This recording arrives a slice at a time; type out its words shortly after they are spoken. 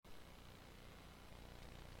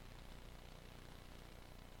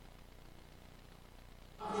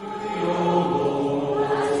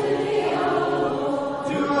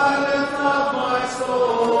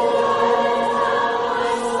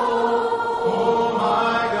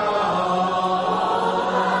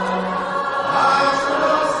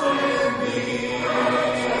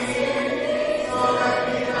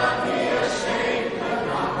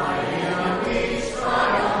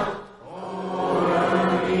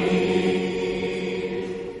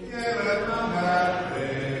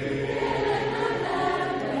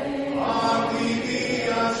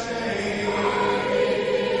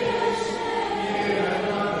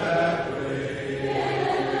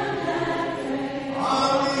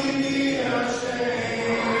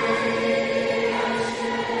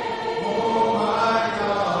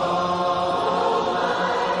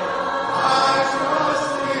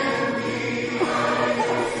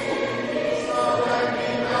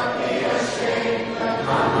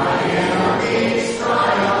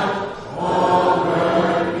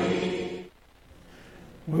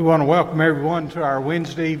want to welcome everyone to our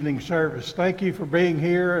Wednesday evening service. Thank you for being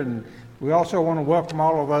here, and we also want to welcome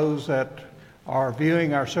all of those that are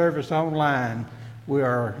viewing our service online. We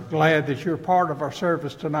are glad that you're part of our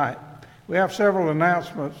service tonight. We have several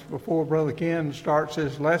announcements before Brother Ken starts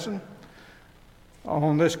his lesson.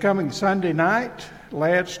 On this coming Sunday night,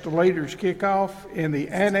 Lads to Leaders kickoff in the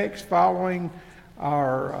annex following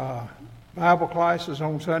our Bible classes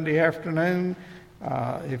on Sunday afternoon.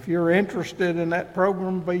 If you're interested in that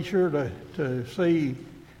program, be sure to see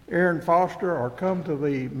Aaron Foster or come to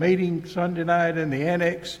the meeting Sunday night in the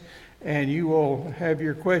annex, and you will have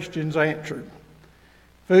your questions answered.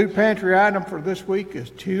 Food pantry item for this week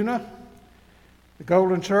is tuna. The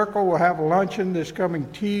Golden Circle will have a luncheon this coming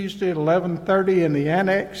Tuesday at 11:30 in the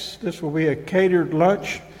annex. This will be a catered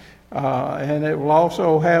lunch, and it will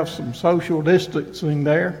also have some social distancing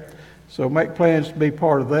there, so make plans to be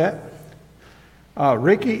part of that.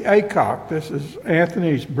 Ricky Aycock, this is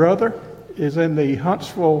Anthony's brother, is in the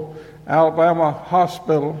Huntsville, Alabama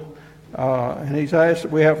hospital, and he's asked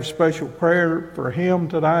that we have a special prayer for him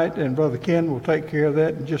tonight, and Brother Ken will take care of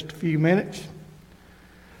that in just a few minutes.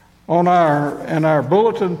 In our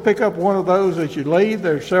bulletin, pick up one of those as you leave.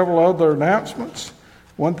 There's several other announcements.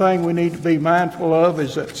 One thing we need to be mindful of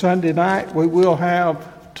is that Sunday night we will have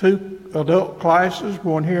 2 adult classes,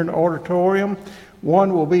 one here in the auditorium.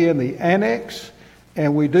 One will be in the annex.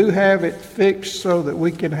 And we do have it fixed so that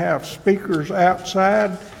we can have speakers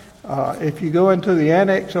outside. If you go into the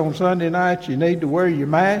annex on Sunday night, you need to wear your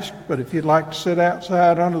mask. But if you'd like to sit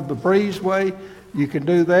outside under the breezeway, you can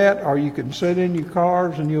do that, or you can sit in your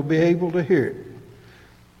cars and you'll be able to hear it.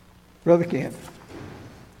 Brother Ken.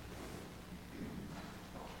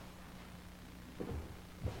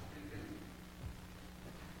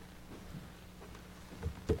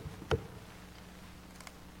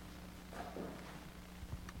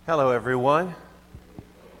 Hello, everyone.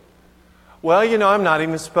 Well, I'm not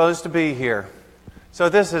even supposed to be here. So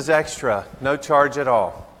this is extra, no charge at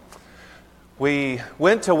all. We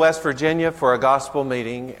went to West Virginia for a gospel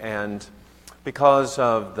meeting, and because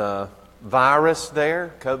of the virus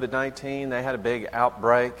there, COVID-19, they had a big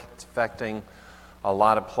outbreak. It's affecting a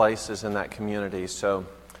lot of places in that community. So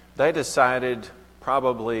they decided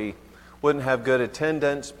probably wouldn't have good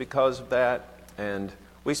attendance because of that. And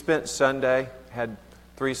we spent Sunday, had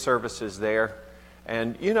 3 services there.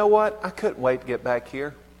 And you know what? I couldn't wait to get back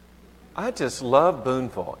here. I just love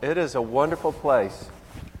Boonville. It is a wonderful place.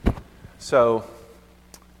 So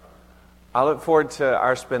I look forward to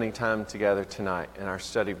our spending time together tonight in our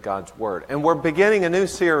study of God's Word. And we're beginning a new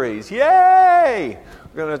series. Yay!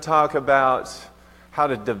 We're going to talk about how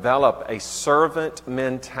to develop a servant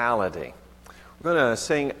mentality. We're going to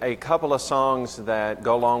sing a couple of songs that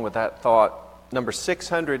go along with that thought. Number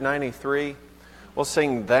 693. We'll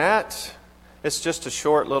sing that. It's just a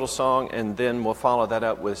short little song, and then we'll follow that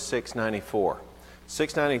up with 694.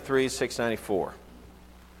 693, 694.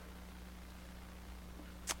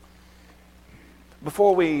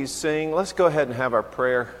 Before we sing, let's go ahead and have our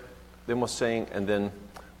prayer. Then we'll sing, and then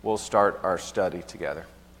we'll start our study together.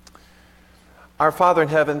 Our Father in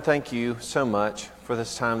heaven, thank you so much for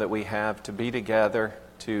this time that we have to be together,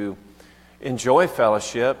 to enjoy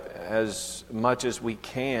fellowship as much as we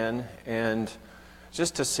can, and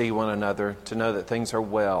just to see one another, to know that things are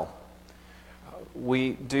well.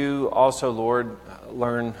 We do also, Lord,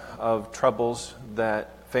 learn of troubles that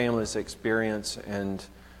families experience, and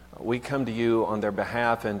we come to you on their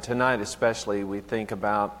behalf. And tonight especially, we think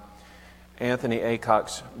about Anthony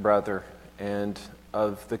Aycock's brother and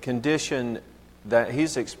of the condition that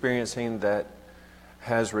he's experiencing that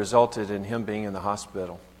has resulted in him being in the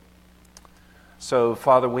hospital. So,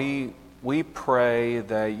 Father, we pray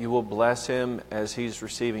that you will bless him as he's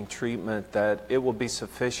receiving treatment, that it will be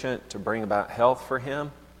sufficient to bring about health for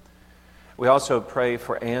him. We also pray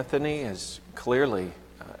for Anthony, as clearly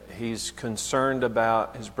he's concerned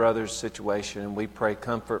about his brother's situation, and we pray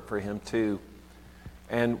comfort for him too.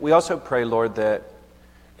 And we also pray, Lord, that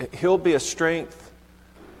he'll be a strength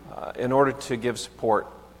in order to give support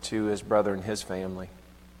to his brother and his family.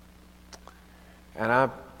 And I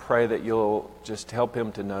pray that you'll just help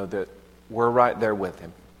him to know that we're right there with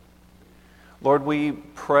him. Lord, we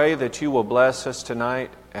pray that you will bless us tonight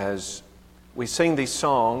as we sing these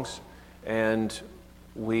songs and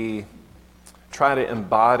we try to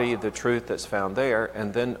embody the truth that's found there.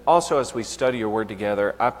 And then also as we study your word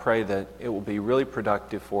together, I pray that it will be really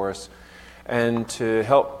productive for us and to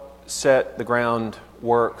help set the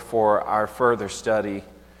groundwork for our further study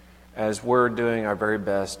as we're doing our very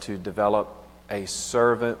best to develop a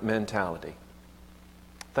servant mentality.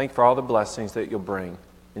 Thank you for all the blessings that you'll bring.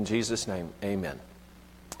 In Jesus' name, amen.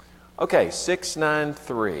 Okay,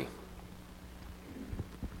 693.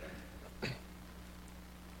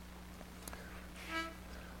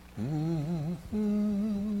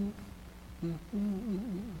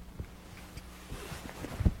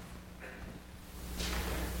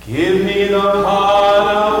 Give me the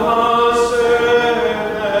heart of a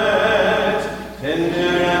servant,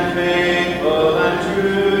 tender and faithful and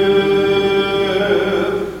true.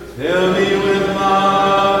 Fill me with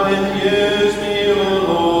love and use me, O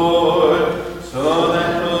Lord, so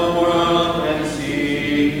that the world can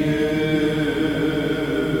see you.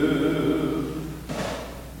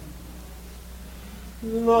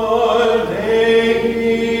 Lord, make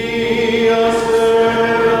me a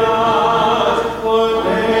servant, Lord,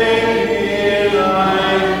 make me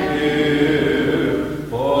like you,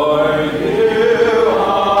 for you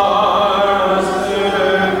are a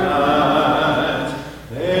servant.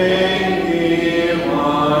 Make me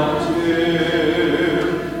one too.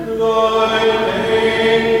 Lord, make me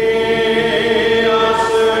a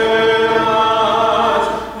servant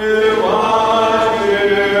to watch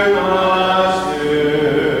your master,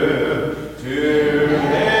 to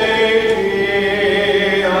make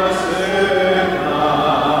me a servant,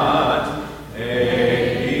 make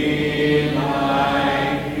me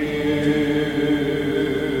like you.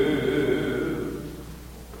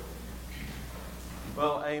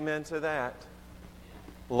 Well, amen to that.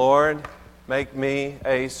 Lord, make me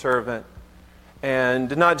a servant.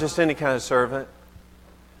 And not just any kind of servant.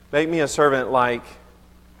 Make me a servant like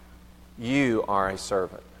you are a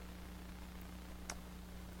servant.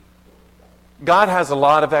 God has a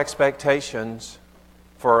lot of expectations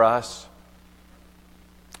for us.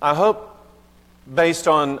 I hope, based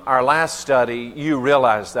on our last study, you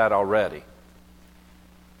realize that already.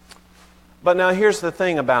 But now here's the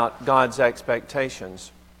thing about God's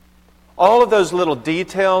expectations. All of those little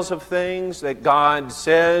details of things that God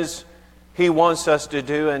says He wants us to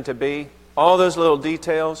do and to be, all those little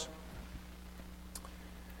details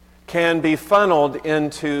can be funneled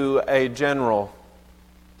into a general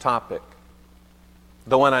topic.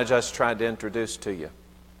 The one I just tried to introduce to you.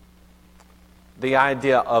 The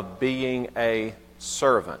idea of being a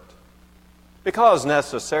servant. Because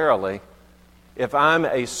necessarily, if I'm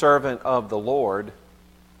a servant of the Lord,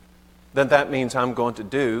 then that means I'm going to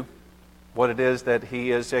do what it is that He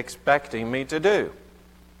is expecting me to do.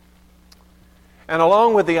 And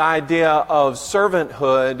along with the idea of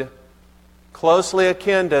servanthood, closely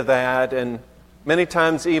akin to that, and many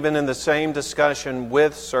times even in the same discussion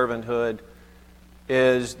with servanthood,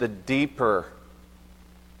 is the deeper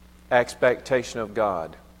expectation of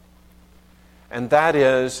God. And that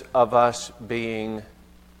is of us being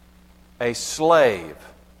a slave.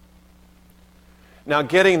 Now,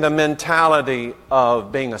 getting the mentality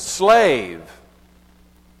of being a slave,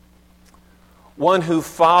 one who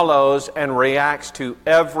follows and reacts to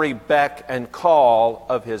every beck and call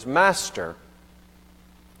of his master,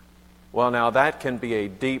 well, now that can be a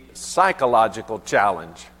deep psychological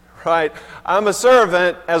challenge, right? I'm a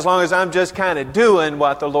servant as long as I'm just kind of doing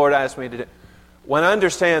what the Lord asked me to do. When I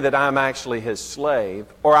understand that I'm actually His slave,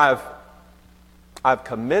 or I've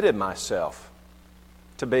committed myself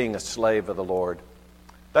to being a slave of the Lord,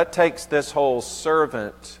 that takes this whole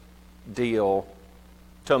servant deal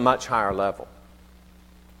to a much higher level.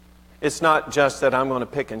 It's not just that I'm going to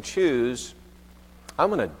pick and choose. I'm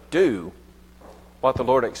going to do what the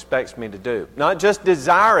Lord expects me to do. Not just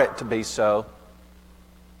desire it to be so.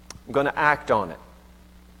 I'm going to act on it.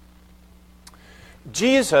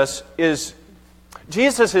 Jesus is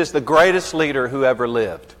the greatest leader who ever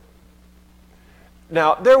lived.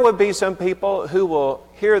 Now, there would be some people who will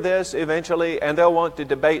hear this eventually and they'll want to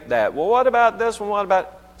debate that. Well, what about this one? What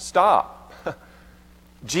about... Stop.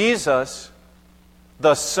 Jesus,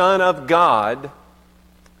 the Son of God,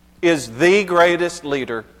 is the greatest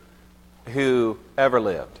leader who ever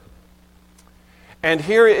lived. And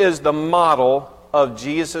here is the model of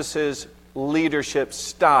Jesus' leadership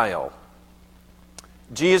style.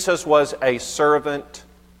 Jesus was a servant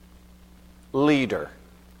leader.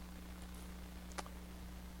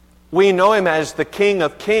 We know Him as the King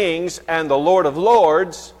of Kings and the Lord of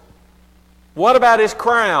Lords. What about His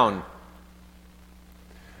crown?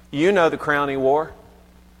 You know the crown He wore.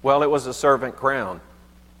 Well, it was a servant crown.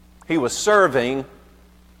 He was serving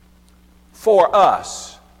for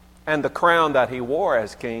us. And the crown that He wore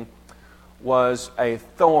as king was a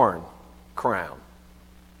thorn crown.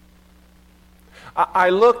 I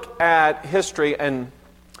look at history, and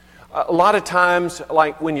a lot of times,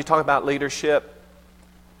 like when you talk about leadership,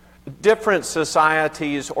 different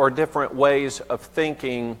societies or different ways of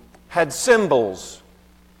thinking had symbols.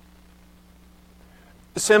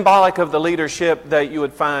 Symbolic of the leadership that you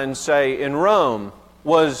would find, say, in Rome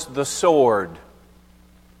was the sword.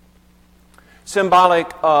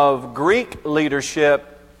 Symbolic of Greek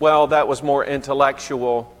leadership, well, that was more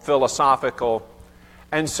intellectual, philosophical,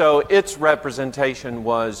 and so its representation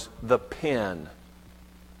was the pen.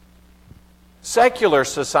 Secular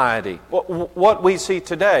society, what we see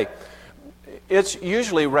today, it's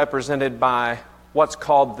usually represented by what's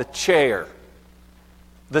called the chair,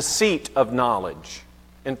 the seat of knowledge.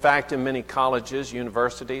 In fact, in many colleges,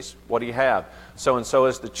 universities, what do you have? So-and-so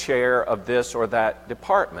is the chair of this or that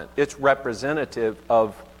department. It's representative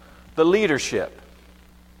of the leadership.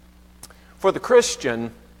 For the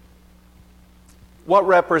Christian, what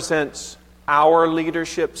represents our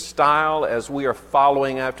leadership style as we are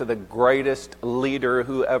following after the greatest leader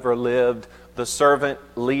who ever lived, the servant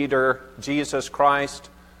leader, Jesus Christ?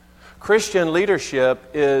 Christian leadership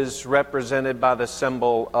is represented by the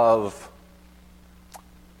symbol of,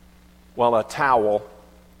 well, a towel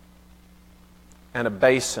and a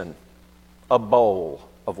basin, a bowl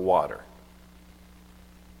of water.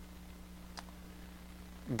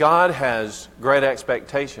 God has great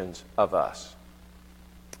expectations of us,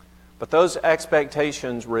 but those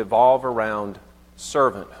expectations revolve around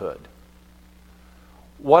servanthood.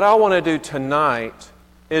 What I want to do tonight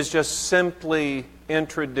is just simply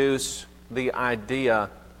introduce the idea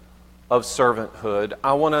of servanthood.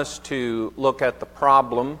 I want us to look at the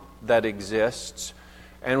problem that exists,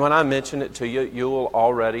 and when I mention it to you, you will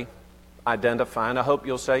already identify, and I hope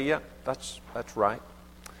you'll say, yeah, that's right.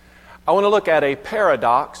 I want to look at a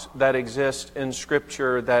paradox that exists in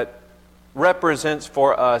Scripture that represents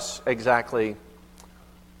for us exactly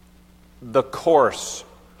the course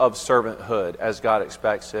of servanthood as God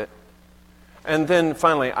expects it. And then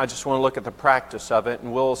finally, I just want to look at the practice of it,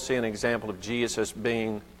 and we'll see an example of Jesus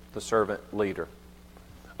being the servant leader.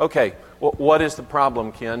 Okay, well, what is the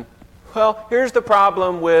problem, Ken? Well, here's the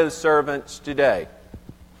problem with servants today.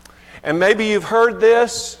 And maybe you've heard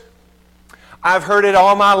this. I've heard it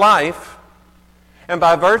all my life. And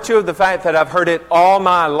by virtue of the fact that I've heard it all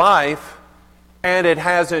my life and it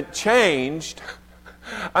hasn't changed,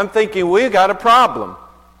 I'm thinking we've got a problem.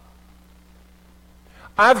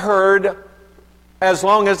 I've heard, as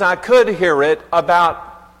long as I could hear it, about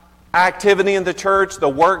activity in the church, the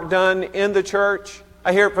work done in the church.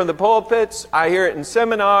 I hear it from the pulpits. I hear it in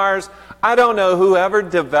seminars. I don't know whoever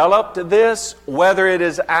developed this, whether it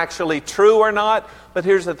is actually true or not. But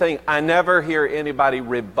here's the thing. I never hear anybody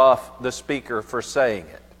rebuff the speaker for saying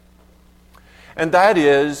it. And that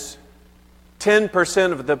is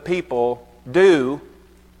 10% of the people do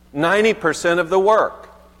 90% of the work.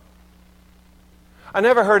 I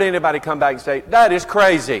never heard anybody come back and say, that is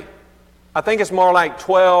crazy. I think it's more like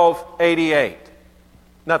 1288.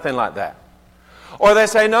 Nothing like that. Or they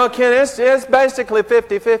say, no, Ken, it's basically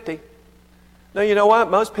 50-50. No, you know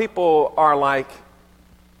what? Most people are like,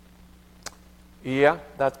 yeah,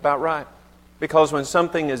 that's about right. Because when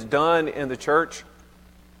something is done in the church,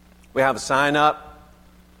 we have a sign up,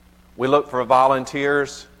 we look for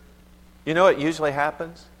volunteers. You know what usually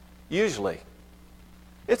happens? Usually.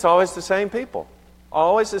 It's always the same people.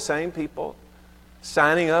 Always the same people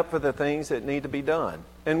signing up for the things that need to be done.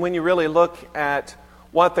 And when you really look at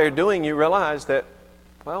what they're doing, you realize that,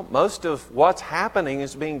 well, most of what's happening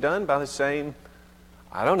is being done by the same,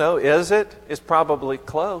 I don't know, is it? It's probably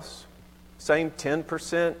close. Same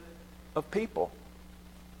 10% of people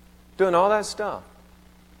doing all that stuff.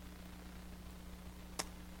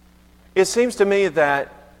 It seems to me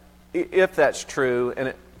that if that's true, and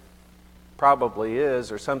it probably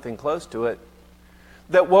is, or something close to it,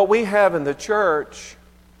 that what we have in the church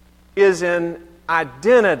is an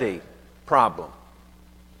identity problem.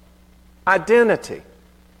 Identity.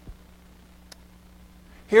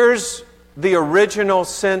 Here's the original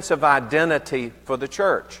sense of identity for the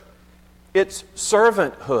church. It's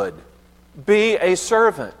servanthood. Be a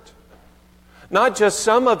servant. Not just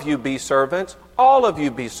some of you be servants, all of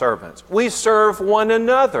you be servants. We serve one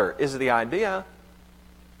another is the idea.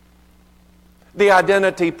 The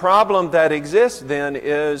identity problem that exists then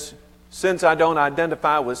is, since I don't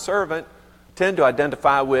identify with servant, tend to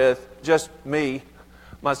identify with just me,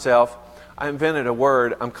 myself. I invented a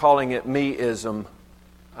word. I'm calling it meism.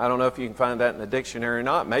 I don't know if you can find that in the dictionary or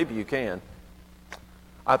not. Maybe you can.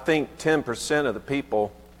 I think 10% of the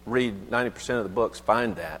people read 90% of the books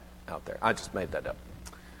find that out there. I just made that up.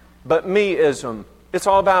 But meism, it's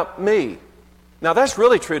all about me. Now that's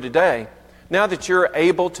really true today. Now that you're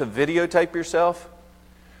able to videotape yourself,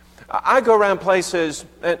 I go around places,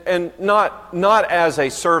 and not as a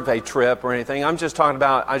survey trip or anything. I'm just talking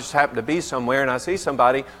about, I just happen to be somewhere and I see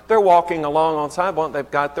somebody, they're walking along on the sidewalk, they've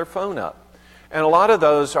got their phone up. And a lot of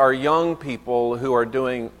those are young people who are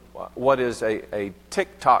doing what is a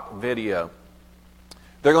TikTok video.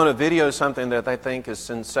 They're going to video something that they think is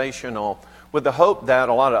sensational with the hope that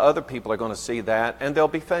a lot of other people are going to see that and they'll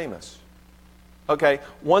be famous. Okay,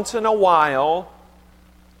 once in a while,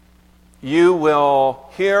 you will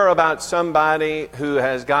hear about somebody who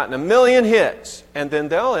has gotten 1 million hits, and then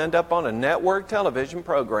they'll end up on a network television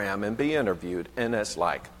program and be interviewed. And it's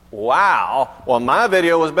like, wow, well, my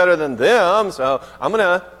video was better than them, so I'm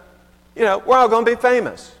going to, we're all going to be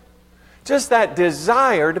famous. Just that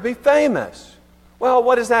desire to be famous. Well,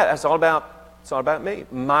 what is that? It's all about me,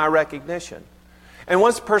 my recognition. And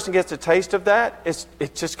once a person gets a taste of that,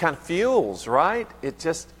 it just kind of fuels, right? It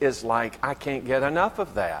just is like, I can't get enough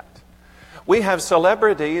of that. We have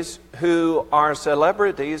celebrities who are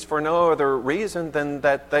celebrities for no other reason than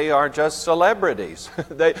that they are just celebrities.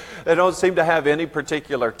 They don't seem to have any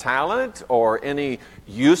particular talent or any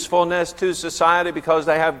usefulness to society because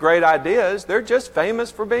they have great ideas. They're just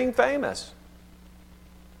famous for being famous.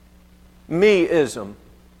 Me-ism.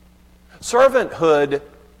 Servanthood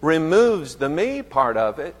removes the me part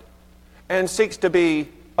of it and seeks to be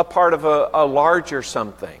a part of a larger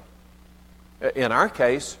something. In our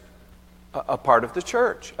case, a part of the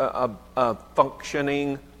church, a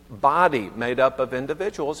functioning body made up of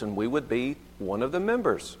individuals, and we would be one of the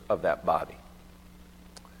members of that body.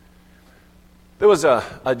 There was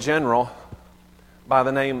a general by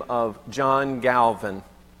the name of John Galvin.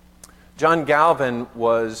 John Galvin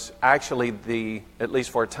was actually at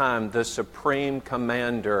least for a time, the supreme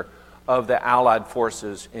commander of the Allied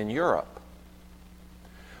forces in Europe.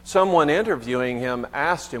 Someone interviewing him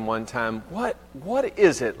asked him one time, what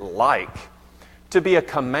is it like to be a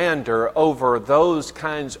commander over those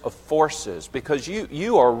kinds of forces? Because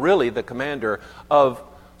you are really the commander of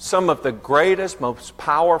some of the greatest, most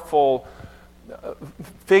powerful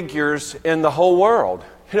figures in the whole world.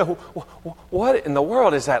 What in the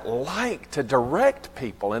world is that like to direct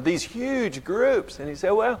people in these huge groups? And he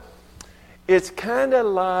said, well, it's kind of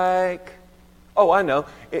like, I know,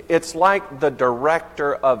 it's like the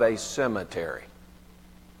director of a cemetery.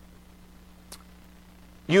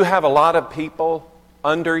 You have a lot of people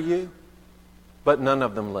under you, but none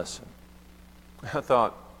of them listen. I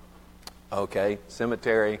thought, okay,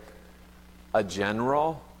 cemetery, a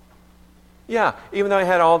general? Yeah, even though he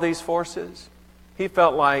had all these forces, he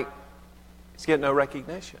felt like he's getting no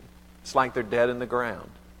recognition. It's like they're dead in the ground.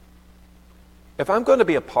 If I'm going to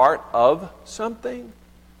be a part of something,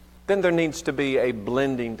 then there needs to be a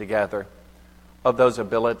blending together of those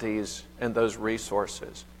abilities and those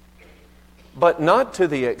resources. But not to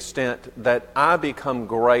the extent that I become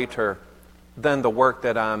greater than the work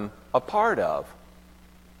that I'm a part of.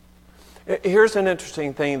 Here's an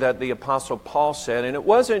interesting thing that the Apostle Paul said, and it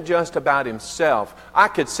wasn't just about himself. I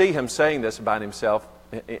could see him saying this about himself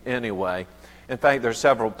anyway. In fact, there are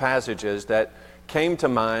several passages that came to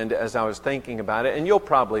mind as I was thinking about it, and you'll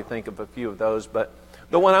probably think of a few of those, but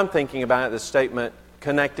the one I'm thinking about is the statement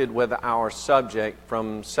connected with our subject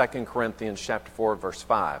from 2 Corinthians chapter 4, verse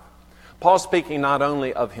 5. Paul's speaking not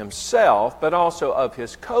only of himself, but also of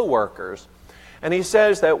his co-workers. And he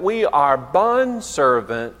says that we are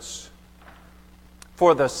bondservants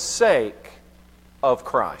for the sake of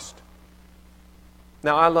Christ.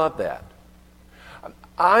 Now, I love that.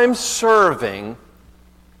 I'm serving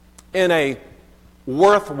in a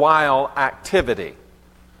worthwhile activity.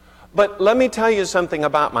 But let me tell you something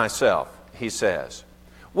about myself, he says.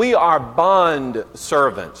 We are bond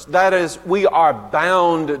servants. That is, we are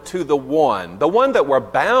bound to the one. The one that we're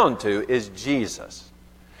bound to is Jesus.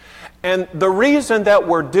 And the reason that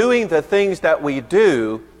we're doing the things that we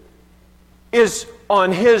do is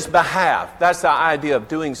on His behalf. That's the idea of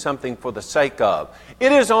doing something for the sake of.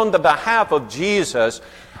 It is on the behalf of Jesus,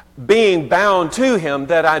 being bound to Him,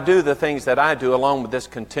 that I do the things that I do along with this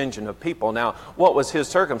contingent of people. Now, what was his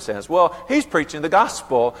circumstance? Well, he's preaching the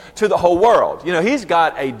gospel to the whole world. He's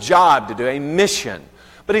got a job to do, a mission.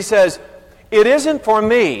 But he says, it isn't for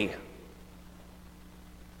me.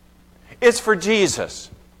 It's for Jesus.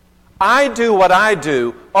 I do what I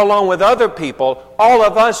do along with other people, all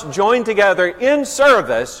of us joined together in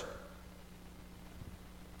service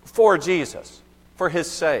for Jesus, for His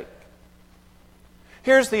sake.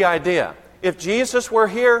 Here's the idea. If Jesus were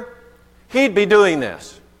here, He'd be doing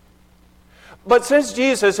this. But since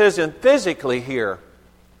Jesus isn't physically here,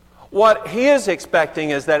 what He is expecting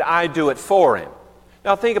is that I do it for Him.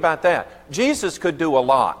 Now think about that. Jesus could do a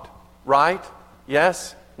lot, right?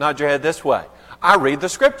 Yes? Nod your head this way. I read the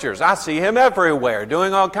Scriptures. I see Him everywhere,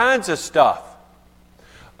 doing all kinds of stuff.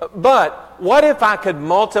 But what if I could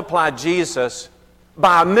multiply Jesus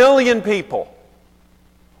by 1 million people?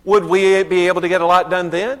 Would we be able to get a lot done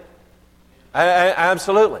then?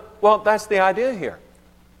 Absolutely. Well, that's the idea here.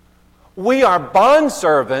 We are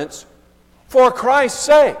bondservants for Christ's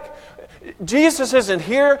sake. Jesus isn't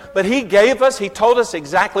here, but He told us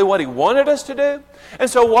exactly what He wanted us to do. And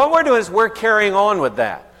so what we're doing is we're carrying on with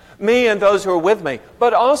that. Me and those who are with me.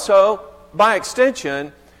 But also, by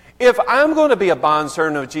extension, if I'm going to be a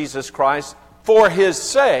bondservant of Jesus Christ for His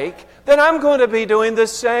sake, then I'm going to be doing the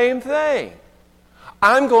same thing.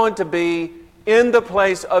 I'm going to be in the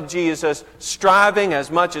place of Jesus, striving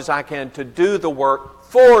as much as I can to do the work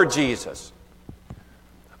for Jesus.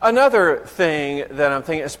 Another thing that I'm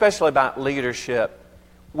thinking, especially about leadership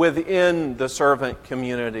within the servant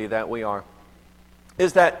community that we are,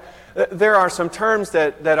 is that there are some terms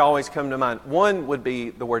that always come to mind. One would be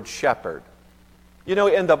the word shepherd. You know,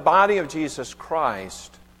 in the body of Jesus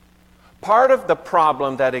Christ, part of the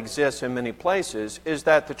problem that exists in many places is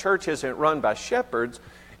that the church isn't run by shepherds.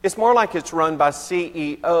 It's more like it's run by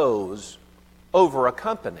CEOs over a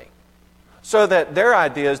company. So that their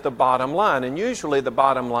idea is the bottom line. And usually the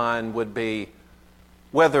bottom line would be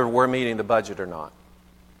whether we're meeting the budget or not.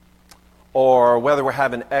 Or whether we're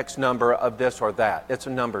having X number of this or that. It's a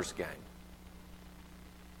numbers game.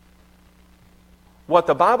 What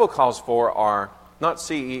the Bible calls for are not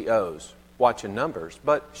CEOs watching numbers,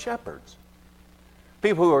 but shepherds.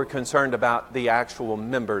 People who are concerned about the actual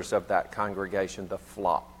members of that congregation, the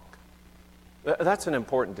flock. That's an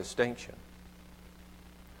important distinction.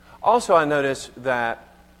 Also, I notice that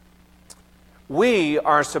we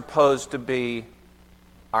are supposed to be,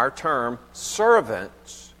 our term,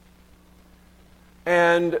 servants,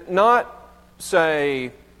 and not,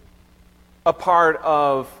 say, a part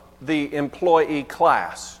of the employee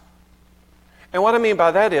class. And what I mean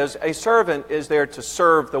by that is, a servant is there to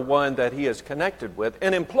serve the one that he is connected with.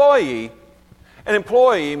 An employee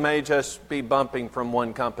may just be bumping from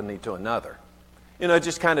one company to another. You know,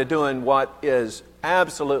 just kind of doing what is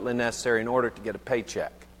absolutely necessary in order to get a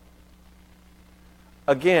paycheck.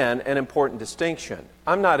 Again, an important distinction.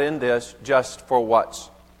 I'm not in this just for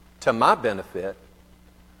what's to my benefit.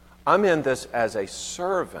 I'm in this as a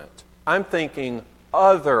servant. I'm thinking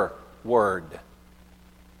otherward,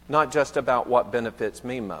 not just about what benefits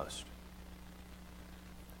me most.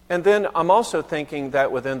 And then I'm also thinking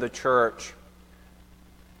that within the church,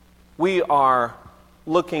 we are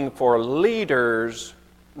looking for leaders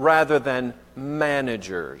rather than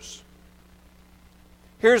managers.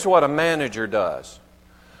 Here's what a manager does.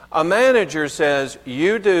 A manager says,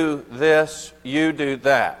 you do this, you do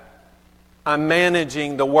that. I'm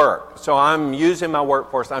managing the work. So I'm using my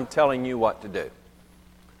workforce. I'm telling you what to do.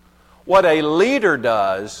 What a leader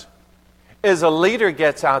does is a leader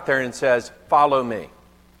gets out there and says, follow me.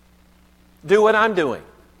 Do what I'm doing.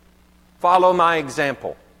 Follow my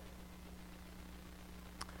example.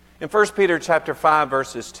 In 1 Peter chapter 5,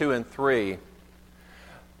 verses 2 and 3,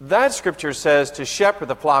 that scripture says to shepherd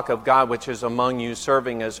the flock of God which is among you,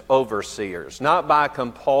 serving as overseers, not by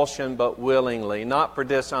compulsion but willingly, not for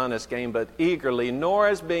dishonest gain but eagerly, nor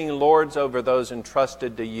as being lords over those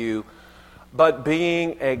entrusted to you, but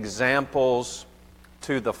being examples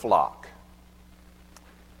to the flock.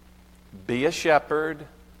 Be a shepherd,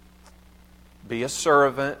 be a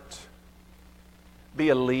servant, be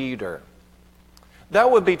a leader. That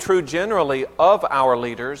would be true generally of our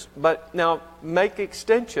leaders, but now make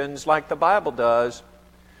extensions like the Bible does.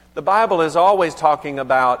 The Bible is always talking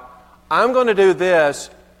about, I'm going to do this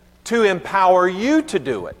to empower you to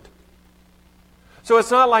do it. So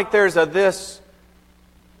it's not like there's a this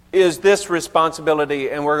is this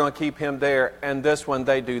responsibility and we're going to keep him there and this one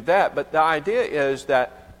they do that. But the idea is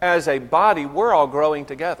that as a body, we're all growing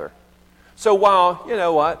together. So while, you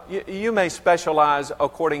know what, you may specialize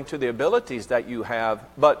according to the abilities that you have,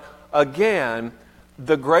 but again,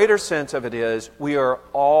 the greater sense of it is we are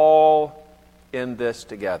all in this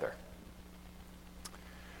together.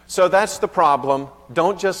 So that's the problem.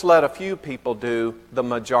 Don't just let a few people do the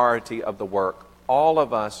majority of the work. All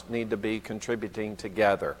of us need to be contributing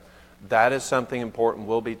together. That is something important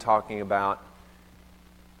we'll be talking about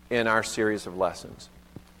in our series of lessons.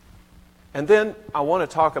 And then I want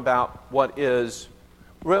to talk about what is,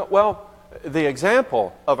 well, the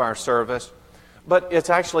example of our service, but it's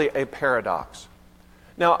actually a paradox.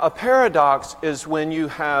 Now, a paradox is when you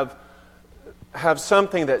have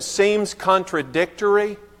something that seems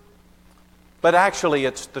contradictory, but actually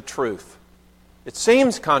it's the truth. It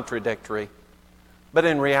seems contradictory, but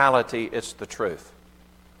in reality it's the truth.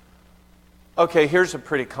 Okay, here's a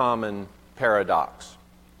pretty common paradox.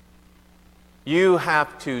 You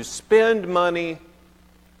have to spend money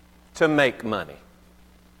to make money.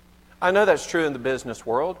 I know that's true in the business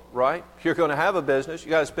world, right? If you're going to have a business, you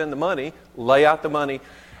got to spend the money, lay out the money,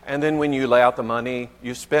 and then when you lay out the money,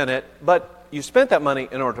 you spend it, but you spent that money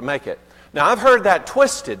in order to make it. Now, I've heard that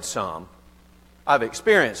twisted some. I've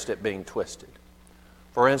experienced it being twisted.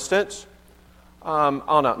 For instance,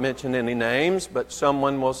 I'll not mention any names, but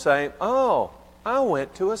someone will say, "Oh, I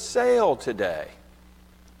went to a sale today."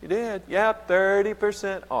 You did? Yep,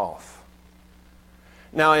 30% off.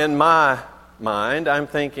 Now, in my mind, I'm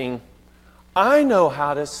thinking, I know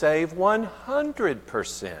how to save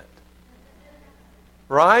 100%.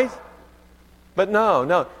 Right? But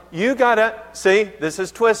no. You got to, see, this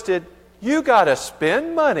is twisted. You got to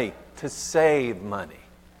spend money to save money.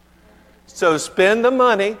 So spend the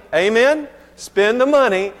money, amen? Spend the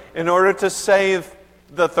money in order to save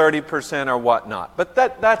the 30% or whatnot. But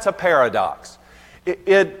that's a paradox.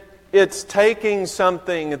 It's taking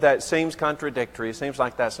something that seems contradictory. It seems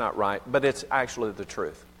like that's not right, but it's actually the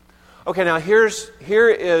truth. Okay, now here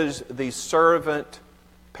is the servant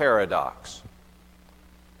paradox.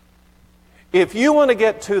 If you want to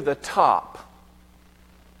get to the top,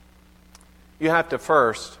 you have to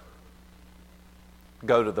first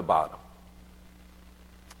go to the bottom.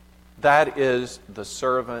 That is the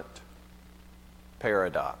servant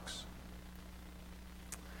paradox.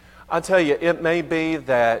 I'll tell you, it may be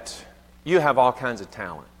that you have all kinds of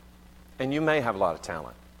talent, and you may have a lot of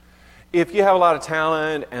talent. If you have a lot of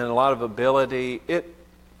talent and a lot of ability,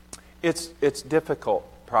 it's difficult,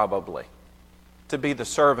 probably, to be the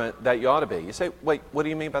servant that you ought to be. You say, wait, what do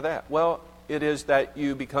you mean by that? Well, it is that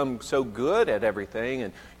you become so good at everything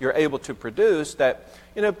and you're able to produce that,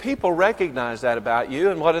 people recognize that about you,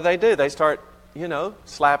 and what do? They start,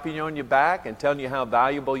 slapping you on your back and telling you how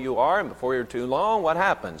valuable you are, and before you're too long, what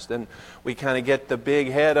happens? Then we kind of get the big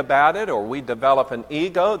head about it, or we develop an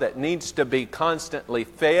ego that needs to be constantly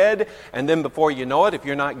fed, and then before you know it, if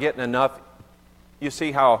you're not getting enough, you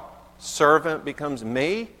see how servant becomes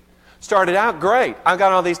me? Started out great. I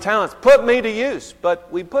got all these talents. Put me to use.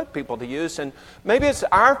 But we put people to use, and maybe it's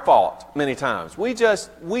our fault many times. We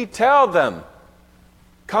tell them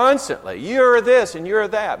constantly, you're this and you're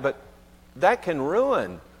that. But that can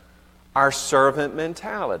ruin our servant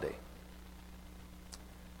mentality.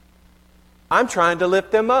 I'm trying to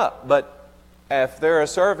lift them up, but if they're a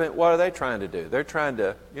servant, what are they trying to do? They're trying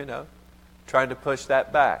to, trying to push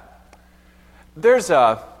that back.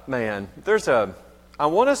 I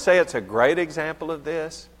want to say it's a great example of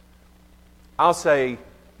this. I'll say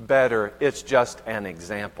better, it's just an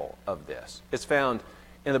example of this. It's found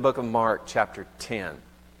in the book of Mark, chapter 10.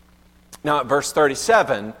 Now, at verse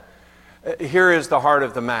 37, here is the heart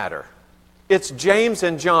of the matter. It's James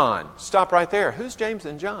and John. Stop right there. Who's James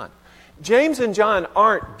and John? James and John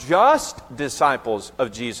aren't just disciples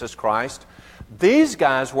of Jesus Christ. These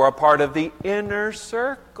guys were a part of the inner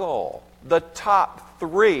circle, the top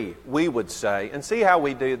 3, we would say. And see how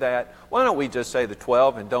we do that? Why don't we just say the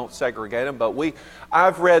 12 and don't segregate them? But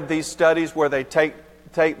I've read these studies where they take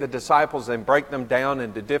the disciples and break them down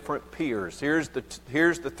into different peers. Here's the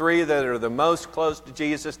 3 that are the most close to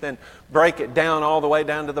Jesus, then break it down all the way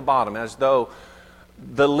down to the bottom, as though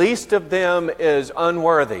the least of them is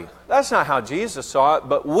unworthy. That's not how Jesus saw it,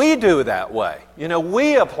 but we do that way.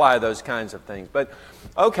 We apply those kinds of things. But,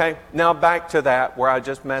 okay, now back to that where I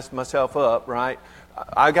just messed myself up, right?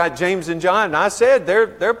 I got James and John, and I said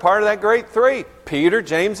they're part of that great 3. Peter,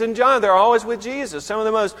 James, and John, they're always with Jesus. Some of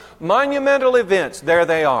the most monumental events, there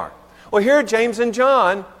they are. Well, here are James and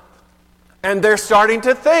John, and they're starting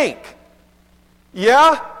to think.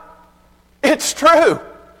 Yeah, it's true.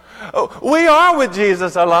 We are with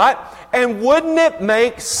Jesus a lot, and wouldn't it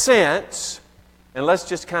make sense, and let's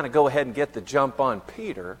just kind of go ahead and get the jump on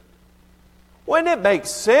Peter, wouldn't it make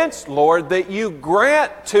sense, Lord, that you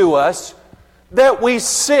grant to us that we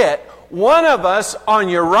sit, one of us on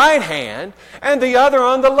your right hand and the other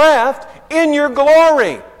on the left, in your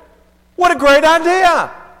glory? What a great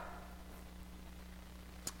idea!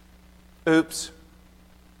 Oops.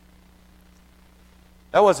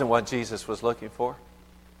 That wasn't what Jesus was looking for.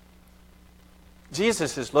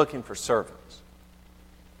 Jesus is looking for servants.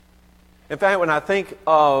 In fact, when I think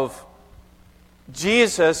of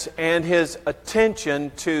Jesus and His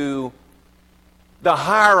attention to the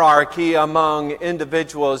hierarchy among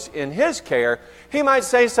individuals in His care, He might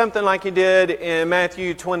say something like He did in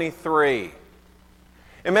Matthew 23.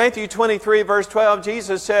 In Matthew 23, verse 12,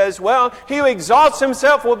 Jesus says, well, he who exalts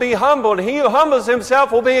himself will be humbled. He who humbles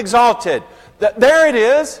himself will be exalted. There it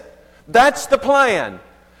is. That's the plan.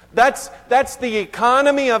 That's the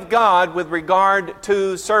economy of God with regard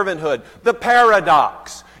to servanthood. The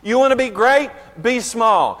paradox. You want to be great? Be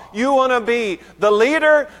small. You want to be the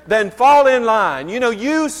leader? Then fall in line.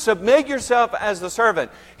 You submit yourself as the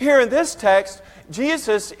servant. Here in this text,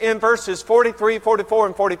 Jesus, in verses 43, 44,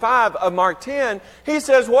 and 45 of Mark 10, He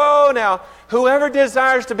says, whoa, now, whoever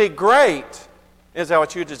desires to be great, is that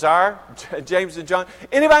what you desire? James and John.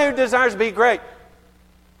 Anybody who desires to be great,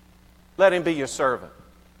 let him be your servant.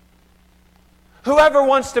 Whoever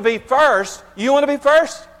wants to be first, you want to be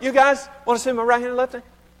first? You guys want to see my right hand and left hand?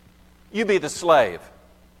 You be the slave.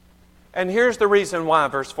 And here's the reason why,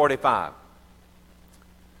 verse 45.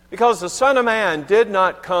 Because the Son of Man did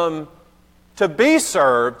not come to be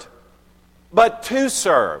served, but to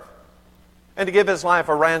serve, and to give His life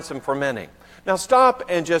a ransom for many. Now stop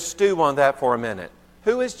and just stew on that for a minute.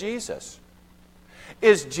 Who is Jesus?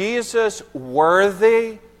 Is Jesus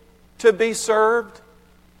worthy to be served?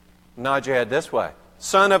 Nod your head this way.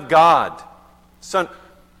 Son of God. Son.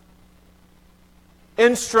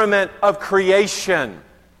 Instrument of creation.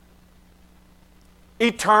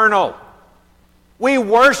 Eternal. We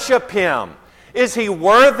worship Him. Is He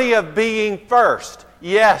worthy of being first?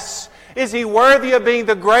 Yes. Is He worthy of being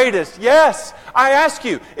the greatest? Yes. I ask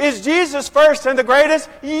you, is Jesus first and the greatest?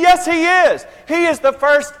 Yes, He is. He is the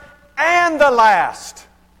first and the last.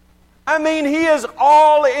 I mean, He is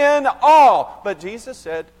all in all. But Jesus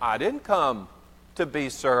said, I didn't come to be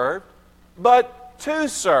served, but to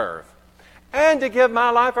serve, and to give my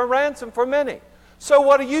life a ransom for many. So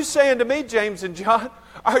what are you saying to me, James and John?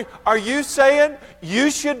 Are you saying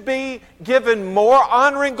you should be given more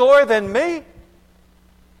honor and glory than me?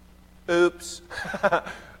 Oops.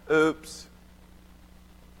 Oops.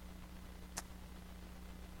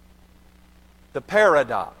 The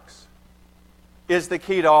paradox is the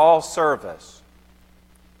key to all service.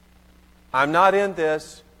 I'm not in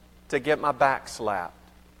this to get my back slapped.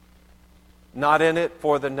 Not in it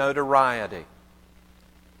for the notoriety.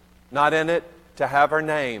 Not in it to have her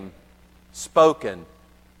name spoken.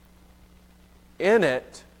 In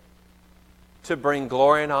it to bring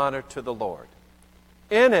glory and honor to the Lord.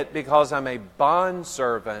 In it because I'm a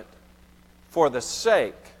bondservant for the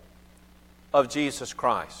sake of Jesus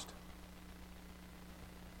Christ.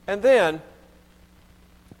 And then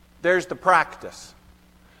there's the practice.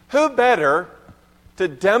 Who better to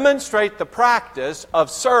demonstrate the practice of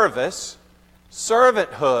service,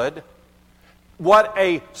 servanthood, what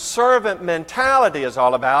a servant mentality is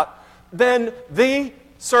all about, than the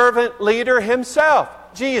servant leader Himself,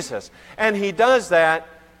 Jesus. And He does that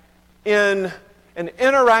in an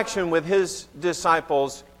interaction with His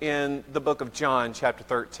disciples in the book of John, chapter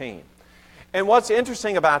 13. And what's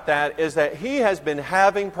interesting about that is that He has been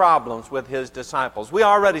having problems with His disciples. We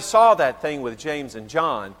already saw that thing with James and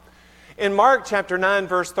John. In Mark chapter 9,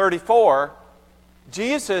 verse 34,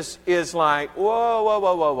 Jesus is like,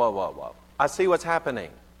 whoa. I see what's happening.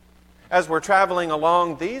 As we're traveling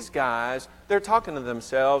along, these guys, they're talking to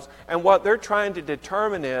themselves, and what they're trying to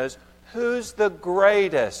determine is, who's the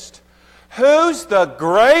greatest? Who's the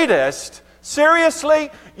greatest? Seriously?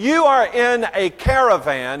 You are in a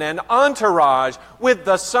caravan, an entourage with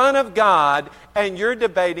the Son of God, and you're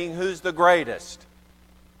debating who's the greatest.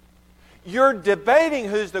 You're debating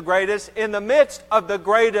who's the greatest in the midst of the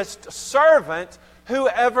greatest servant who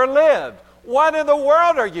ever lived. What in the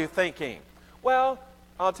world are you thinking? Well,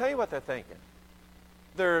 I'll tell you what they're thinking.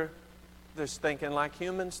 They're thinking like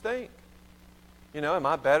humans think. Am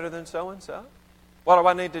I better than so-and-so? What do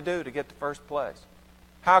I need to do to get to first place?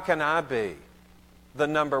 How can I be the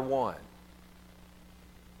number one?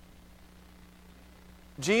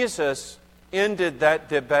 Jesus ended that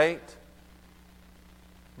debate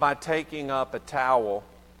by taking up a towel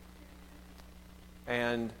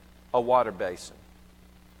and a water basin.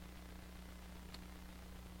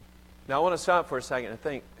 Now I want to stop for a second and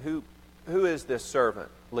think, who is this servant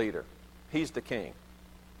leader? He's the king.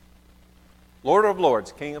 Lord of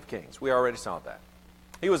Lords, King of Kings. We already saw that.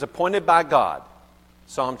 He was appointed by God.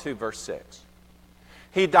 Psalm 2, verse 6.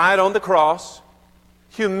 He died on the cross,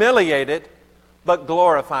 humiliated, but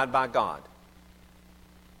glorified by God.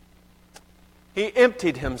 He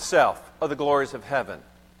emptied Himself of the glories of heaven,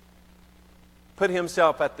 put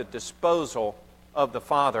Himself at the disposal of the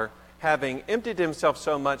Father, having emptied Himself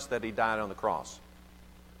so much that He died on the cross.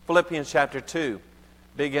 Philippians chapter 2,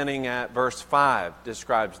 beginning at verse 5,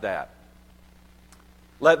 describes that.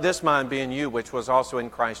 Let this mind be in you, which was also in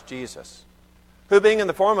Christ Jesus, who being in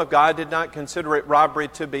the form of God did not consider it robbery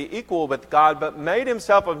to be equal with God, but made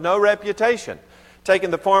Himself of no reputation,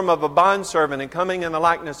 taking the form of a bondservant and coming in the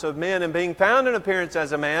likeness of men, and being found in appearance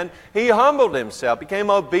as a man, He humbled Himself, became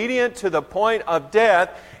obedient to the point of death,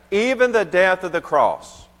 even the death of the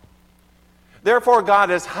cross. Therefore God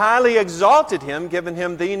has highly exalted him, given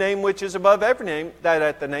him the name which is above every name, that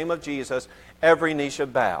at the name of Jesus every knee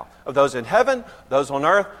should bow, of those in heaven, those on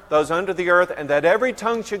earth, those under the earth, and that every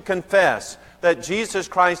tongue should confess that Jesus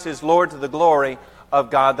Christ is Lord, to the glory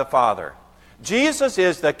of God the Father. Jesus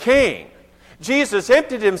is the King. Jesus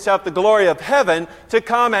emptied himself the glory of heaven to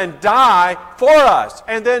come and die for us.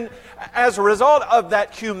 And then as a result of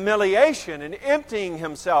that humiliation and emptying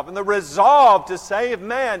himself and the resolve to save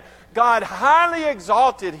man, God highly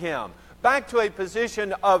exalted him back to a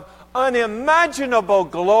position of unimaginable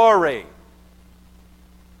glory.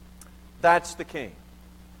 That's the King.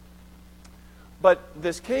 But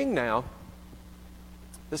this king now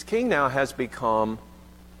has become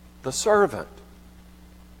the servant.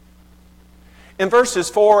 In verses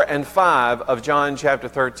 4 and 5 of John chapter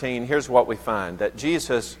 13, here's what we find. That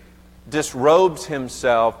Jesus disrobes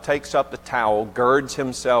himself, takes up the towel, girds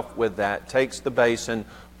himself with that, takes the basin,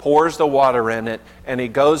 pours the water in it, and he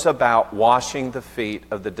goes about washing the feet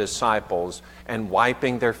of the disciples and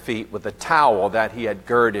wiping their feet with the towel that he had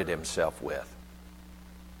girded himself with.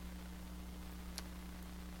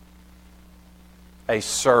 A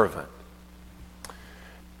servant.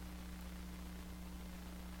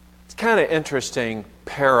 It's kind of interesting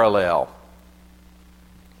parallel.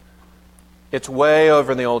 It's way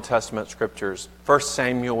over in the Old Testament scriptures. 1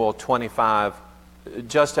 Samuel 25,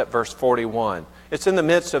 just at verse 41. It's in the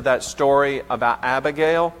midst of that story about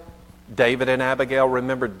Abigail, David and Abigail.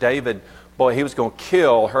 Remember, David, boy, he was going to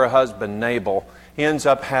kill her husband Nabal. He ends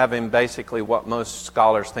up having basically what most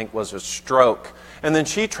scholars think was a stroke. And then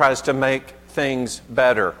she tries to make things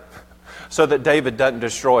better so that David doesn't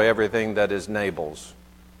destroy everything that is Nabal's.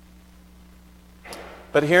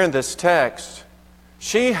 But here in this text,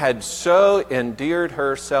 she had so endeared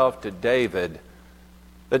herself to David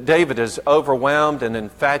that David is overwhelmed and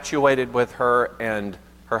infatuated with her, and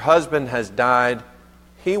her husband has died.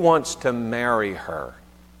 He wants to marry her.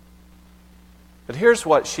 But here's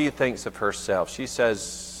what she thinks of herself. She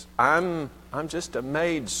says, I'm just a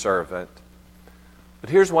maidservant. But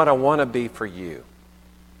here's what I want to be for you.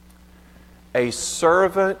 A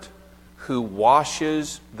servant who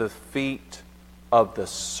washes the feet of the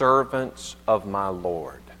servants of my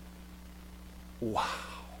Lord. Wow.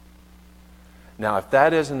 Now, if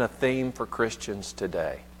that isn't a theme for Christians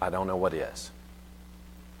today, I don't know what is.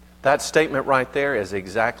 That statement right there is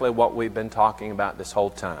exactly what we've been talking about this whole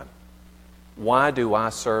time. Why do I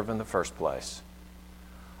serve in the first place?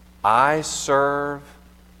 I serve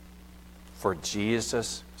for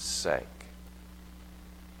Jesus' sake.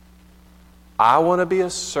 I want to be a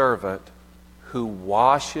servant who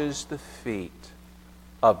washes the feet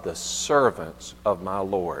of the servants of my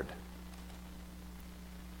Lord.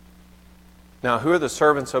 Now, who are the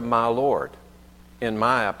servants of my Lord in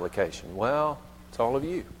my application? Well, it's all of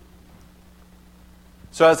you.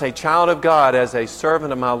 So as a child of God, as a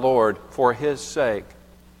servant of my Lord, for His sake,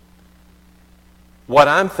 what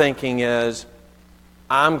I'm thinking is,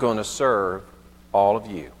 I'm going to serve all of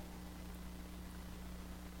you.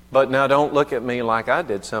 But now don't look at me like I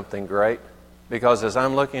did something great, because as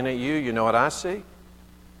I'm looking at you, you know what I see?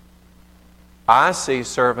 I see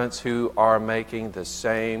servants who are making the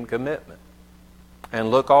same commitment. And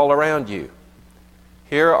look all around you.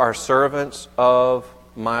 Here are servants of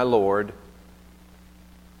my Lord,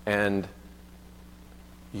 and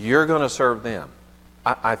you're going to serve them.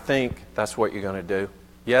 I think that's what you're going to do.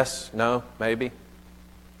 Yes, no, maybe.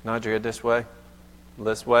 Nod your head this way,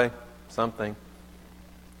 something.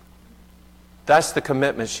 That's the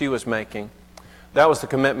commitment she was making. That was the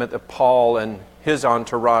commitment that Paul and his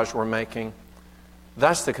entourage were making.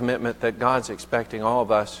 That's the commitment that God's expecting all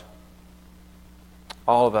of us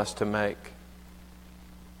to make.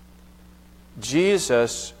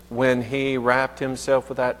 Jesus, when He wrapped Himself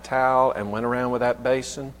with that towel and went around with that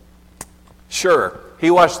basin, sure,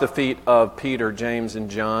 He washed the feet of Peter, James, and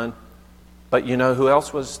John. But you know who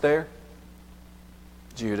else was there?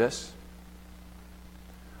 Judas.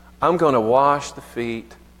 I'm going to wash the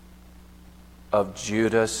feet of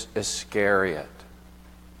Judas Iscariot.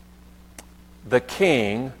 The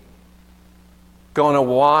king going to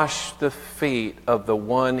wash the feet of the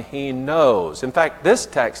one he knows. In fact, this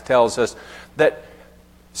text tells us that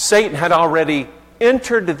Satan had already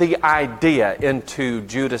entered the idea into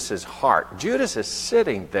Judas's heart. Judas is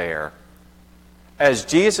sitting there as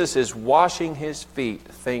Jesus is washing his feet,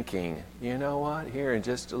 thinking, you know what, here in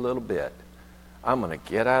just a little bit, I'm going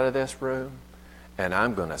to get out of this room and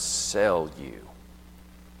I'm going to sell you.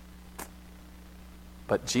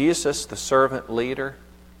 But Jesus, the servant leader,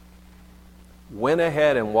 went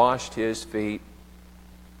ahead and washed his feet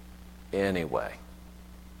anyway.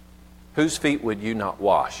 Whose feet would you not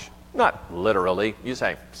wash Not literally. You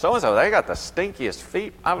say, so-and-so, they got the stinkiest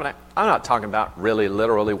feet. I'm not talking about really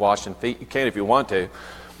literally washing feet. You can if you want to.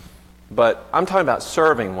 But I'm talking about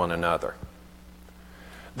serving one another.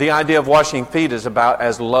 The idea of washing feet is about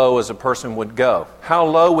as low as a person would go. How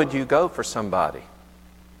low would you go for somebody?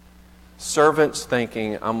 Servants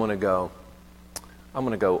thinking, I'm going to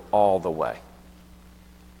go all the way.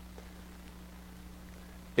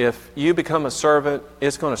 If you become a servant,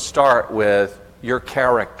 it's going to start with your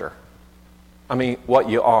character. I mean, what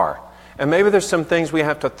you are. And maybe there's some things we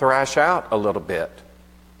have to thrash out a little bit.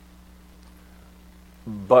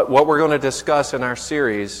 But what we're going to discuss in our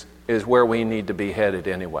series is where we need to be headed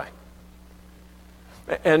anyway.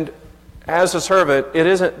 And as a servant, it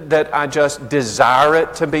isn't that I just desire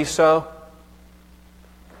it to be so.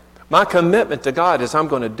 My commitment to God is I'm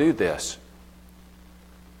going to do this.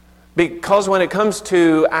 Because when it comes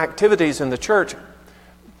to activities in the church,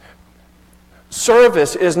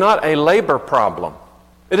 service is not a labor problem.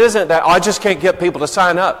 It isn't that I just can't get people to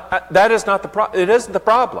sign up. That is not the problem. It isn't the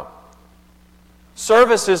problem.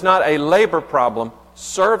 Service is not a labor problem.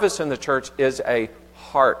 Service in the church is a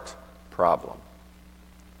heart problem.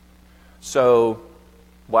 So,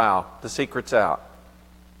 wow, the secret's out.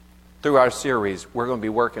 Through our series, we're going to be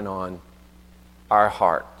working on our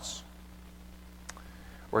hearts.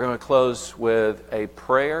 We're going to close with a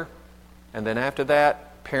prayer, and then after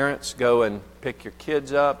that, parents go and pick your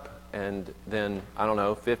kids up, and then,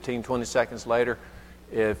 15, 20 seconds later,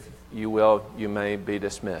 if you will, you may be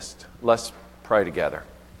dismissed. Let's pray together.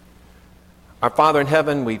 Our Father in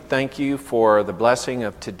heaven, we thank you for the blessing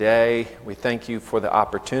of today. We thank you for the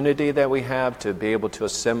opportunity that we have to be able to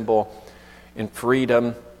assemble in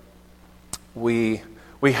freedom. We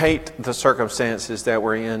hate the circumstances that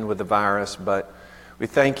we're in with the virus, but we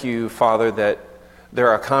thank you, Father, that there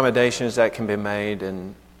are accommodations that can be made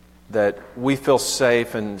and that we feel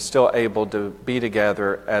safe and still able to be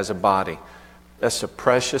together as a body. That's a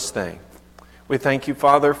precious thing. We thank you,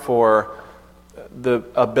 Father, for the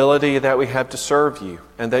ability that we have to serve you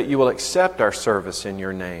and that you will accept our service in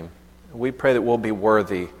your name. We pray that we'll be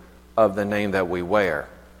worthy of the name that we wear.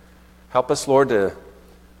 Help us, Lord, to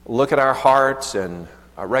look at our hearts and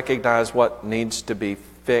recognize what needs to be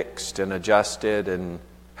fixed and adjusted, and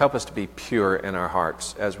help us to be pure in our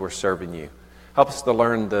hearts as we're serving you. Help us to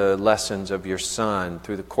learn the lessons of your Son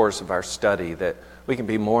through the course of our study, that we can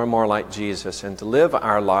be more and more like Jesus and to live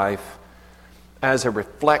our life as a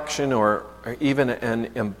reflection or even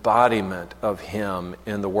an embodiment of Him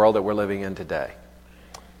in the world that we're living in today.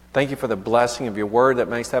 Thank you for the blessing of your word that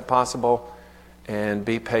makes that possible, and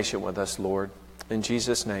be patient with us, Lord. In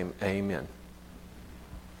Jesus' name, amen.